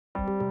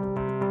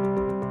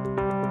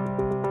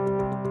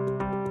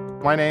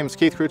My name is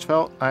Keith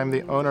Creutzfeldt. I'm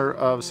the owner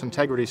of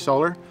Suntegrity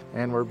Solar,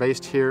 and we're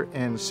based here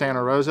in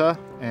Santa Rosa,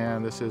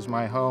 and this is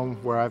my home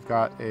where I've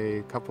got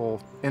a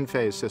couple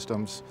Enphase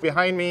systems.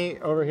 Behind me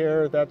over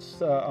here,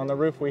 that's on the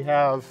roof, we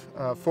have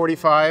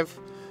 45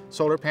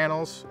 solar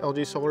panels,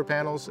 LG solar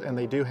panels, and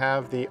they do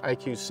have the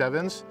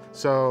IQ7s.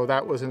 So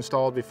that was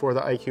installed before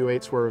the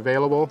IQ8s were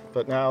available,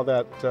 but now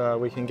that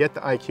we can get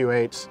the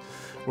IQ8s,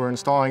 we're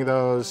installing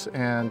those,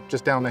 and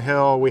just down the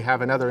hill we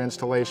have another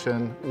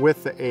installation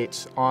with the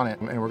 8s on it,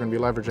 and we're going to be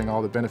leveraging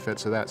all the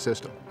benefits of that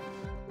system.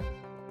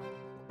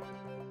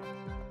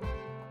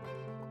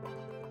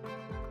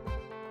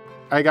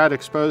 I got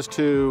exposed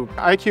to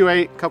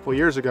IQ8 a couple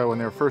years ago when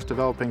they were first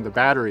developing the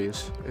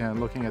batteries and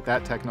looking at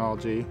that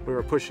technology. We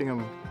were pushing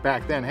them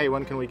back then, hey,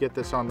 when can we get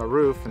this on the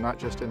roof and not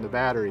just in the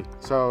battery?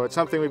 So it's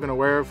something we've been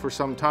aware of for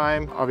some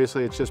time.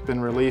 Obviously it's just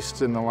been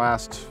released in the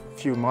last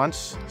few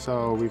months,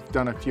 so we've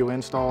done a few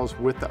installs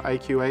with the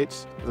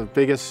IQ8s. The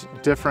biggest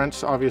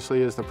difference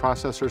obviously is the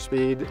processor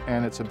speed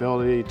and its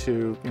ability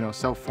to,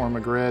 self-form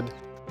a grid.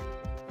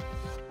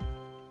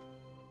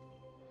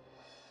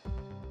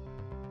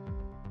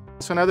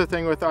 So another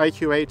thing with the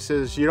IQ8s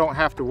is you don't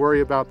have to worry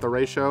about the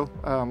ratio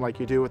like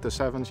you do with the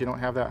 7s. You don't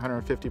have that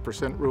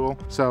 150% rule.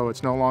 So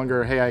it's no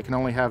longer, hey, I can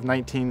only have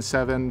 19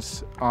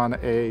 7s on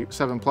a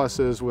 7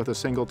 pluses with a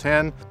single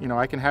 10.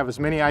 I can have as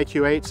many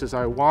IQ8s as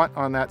I want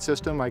on that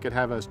system. I could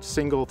have a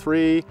single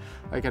 3,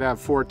 I could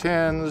have 4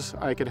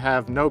 10s, I could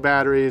have no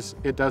batteries.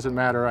 It doesn't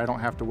matter, I don't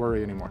have to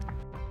worry anymore.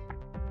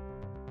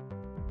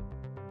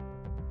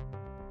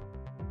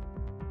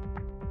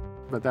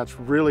 But that's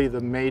really the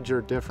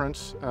major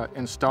difference.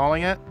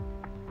 Installing it,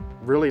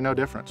 really no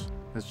difference.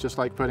 It's just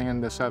like putting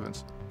in the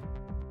 7s.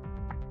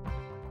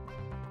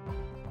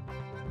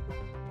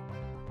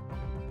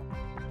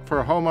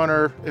 For a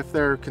homeowner, if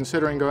they're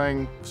considering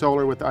going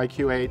solar with the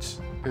IQ8s,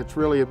 it's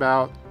really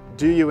about,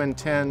 do you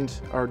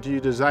intend or do you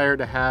desire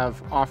to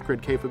have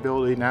off-grid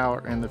capability now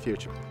or in the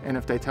future? And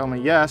if they tell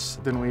me yes,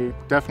 then we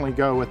definitely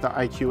go with the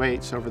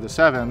IQ8s over the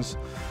 7s.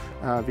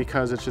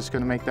 Because it's just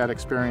going to make that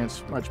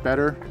experience much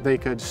better. They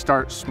could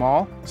start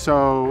small,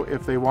 so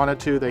if they wanted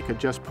to, they could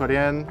just put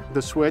in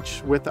the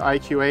switch with the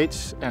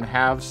IQ8s and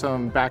have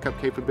some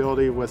backup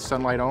capability with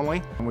sunlight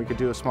only. And we could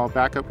do a small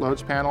backup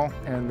loads panel,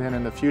 and then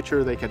in the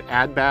future they could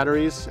add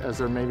batteries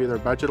as maybe their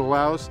budget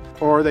allows,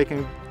 or they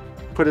can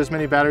put as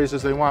many batteries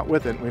as they want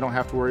with it. We don't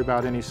have to worry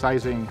about any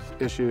sizing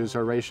issues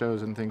or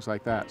ratios and things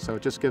like that. So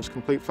it just gives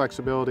complete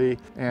flexibility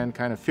and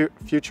kind of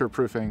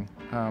future-proofing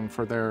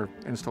for their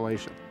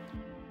installation.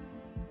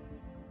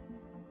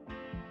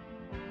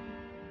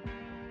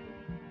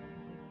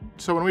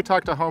 So when we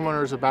talk to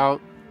homeowners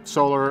about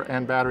solar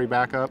and battery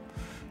backup,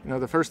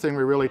 the first thing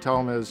we really tell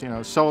them is,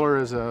 solar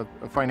is a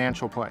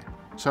financial play.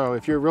 So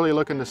if you're really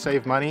looking to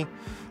save money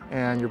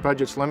and your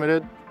budget's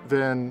limited,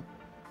 then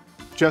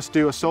just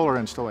do a solar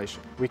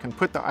installation. We can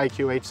put the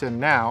IQ8s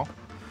in now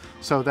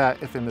so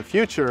that if in the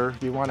future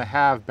you want to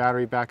have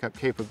battery backup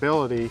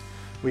capability,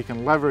 we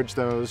can leverage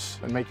those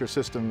and make your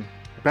system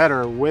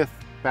better with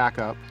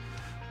backup,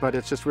 but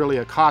it's just really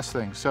a cost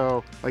thing.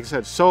 So like I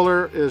said,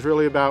 solar is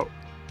really about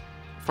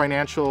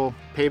financial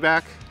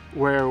payback,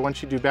 where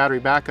once you do battery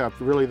backup,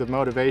 really the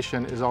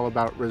motivation is all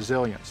about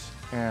resilience.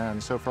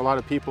 And so for a lot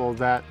of people,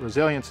 that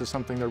resilience is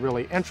something they're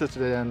really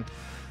interested in,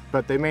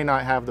 but they may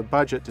not have the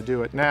budget to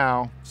do it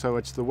now, so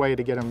it's the way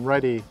to get them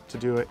ready to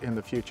do it in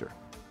the future.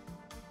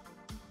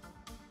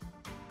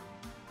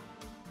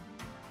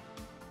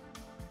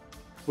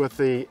 With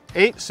the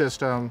 8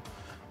 system,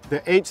 the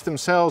 8s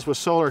themselves with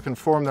solar can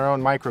form their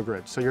own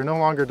microgrid, so you're no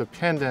longer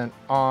dependent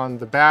on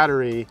the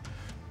battery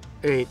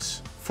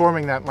 8s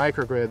forming that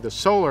microgrid. The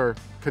solar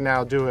can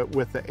now do it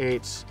with the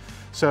 8s.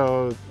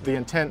 So the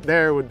intent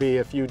there would be,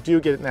 if you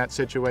do get in that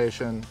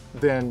situation,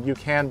 then you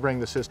can bring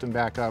the system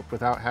back up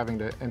without having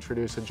to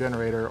introduce a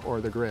generator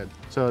or the grid.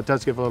 So it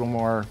does give a little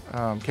more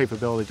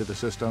capability to the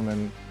system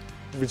and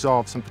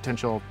resolve some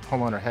potential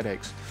homeowner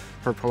headaches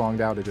for prolonged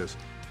outages.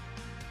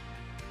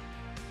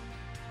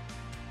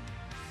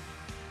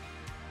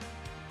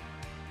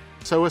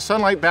 So with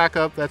sunlight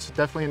backup, that's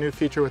definitely a new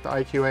feature with the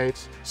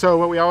IQ8s. So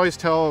what we always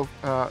tell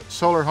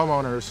solar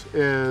homeowners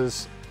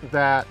is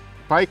that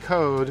by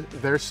code,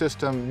 their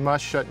system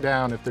must shut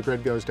down if the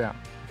grid goes down.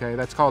 Okay,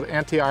 that's called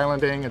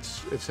anti-islanding.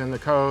 It's in the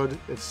code.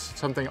 It's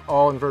something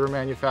all inverter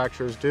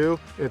manufacturers do.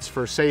 It's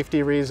for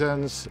safety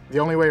reasons. The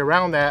only way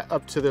around that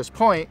up to this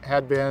point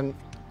had been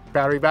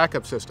battery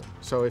backup system.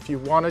 So if you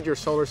wanted your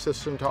solar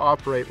system to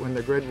operate when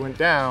the grid went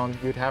down,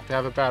 you'd have to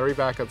have a battery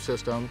backup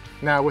system.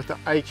 Now with the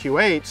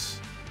IQ8s,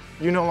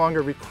 you no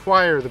longer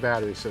require the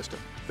battery system.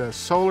 The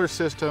solar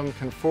system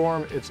can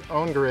form its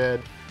own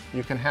grid,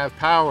 you can have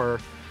power,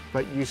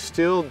 but you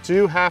still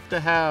do have to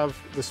have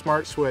the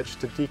smart switch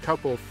to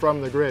decouple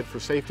from the grid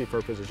for safety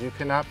purposes. You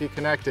cannot be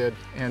connected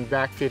and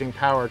backfeeding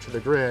power to the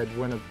grid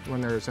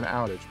when there's an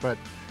outage. But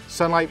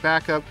sunlight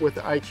backup with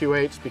the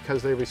IQ8s,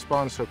 because they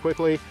respond so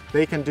quickly,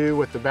 they can do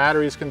what the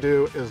batteries can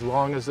do as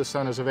long as the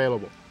sun is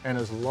available and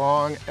as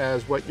long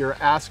as what you're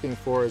asking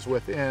for is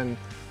within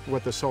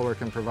what the solar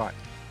can provide.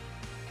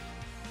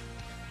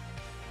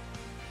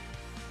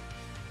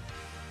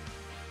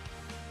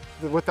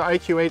 With the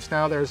IQ8s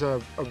now, there's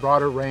a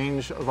broader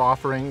range of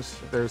offerings.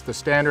 There's the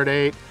standard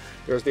 8,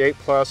 there's the 8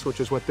 Plus, which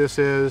is what this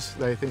is.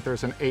 I think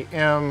there's an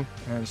 8M,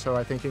 and so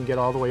I think you can get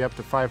all the way up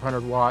to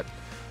 500 watt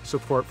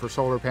support for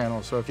solar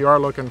panels. So if you are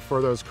looking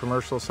for those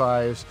commercial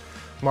size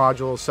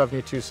modules,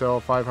 72 cell,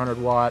 500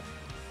 watt,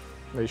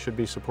 they should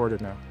be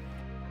supported now.